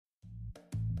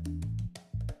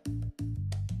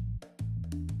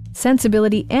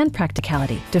Sensibility and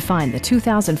practicality define the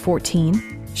 2014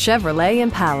 Chevrolet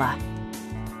Impala.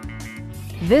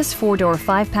 This four-door,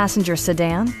 five-passenger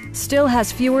sedan still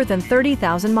has fewer than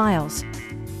 30,000 miles.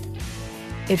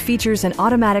 It features an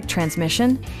automatic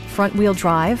transmission, front-wheel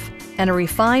drive, and a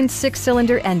refined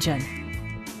six-cylinder engine.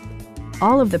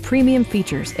 All of the premium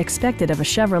features expected of a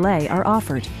Chevrolet are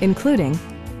offered, including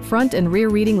front and rear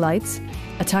reading lights,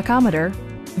 a tachometer,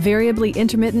 variably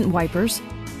intermittent wipers,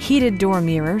 heated door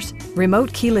mirrors,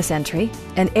 remote keyless entry,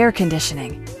 and air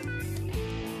conditioning.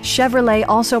 Chevrolet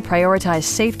also prioritized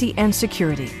safety and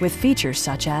security with features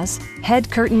such as head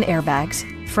curtain airbags,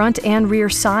 front and rear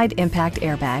side impact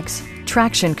airbags,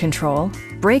 traction control,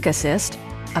 brake assist,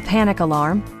 a panic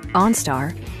alarm,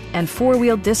 OnStar, and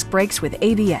four-wheel disc brakes with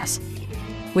ABS.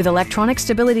 With electronic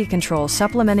stability control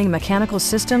supplementing mechanical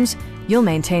systems, you'll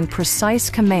maintain precise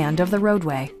command of the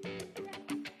roadway.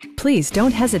 Please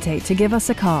don't hesitate to give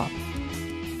us a call.